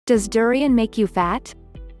Does durian make you fat?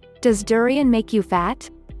 Does durian make you fat?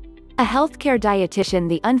 A healthcare dietitian: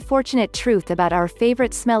 the unfortunate truth about our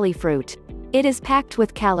favorite smelly fruit. It is packed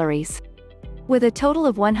with calories. With a total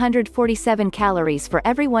of 147 calories for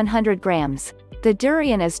every 100 grams, the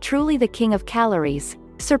durian is truly the king of calories,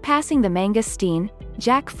 surpassing the mangosteen,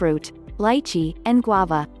 jackfruit, lychee, and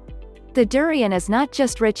guava. The durian is not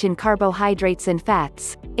just rich in carbohydrates and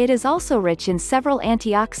fats, it is also rich in several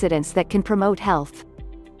antioxidants that can promote health.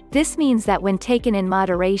 This means that when taken in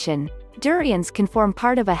moderation, durians can form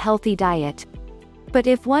part of a healthy diet. But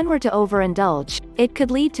if one were to overindulge, it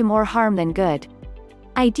could lead to more harm than good.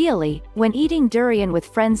 Ideally, when eating durian with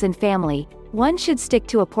friends and family, one should stick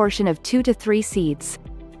to a portion of 2 to 3 seeds.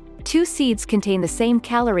 2 seeds contain the same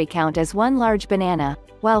calorie count as 1 large banana,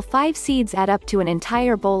 while 5 seeds add up to an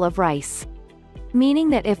entire bowl of rice. Meaning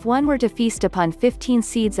that if one were to feast upon 15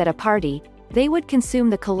 seeds at a party, they would consume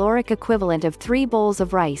the caloric equivalent of 3 bowls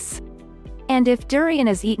of rice. And if durian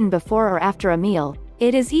is eaten before or after a meal,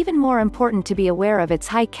 it is even more important to be aware of its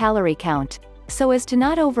high calorie count, so as to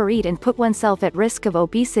not overeat and put oneself at risk of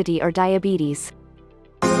obesity or diabetes.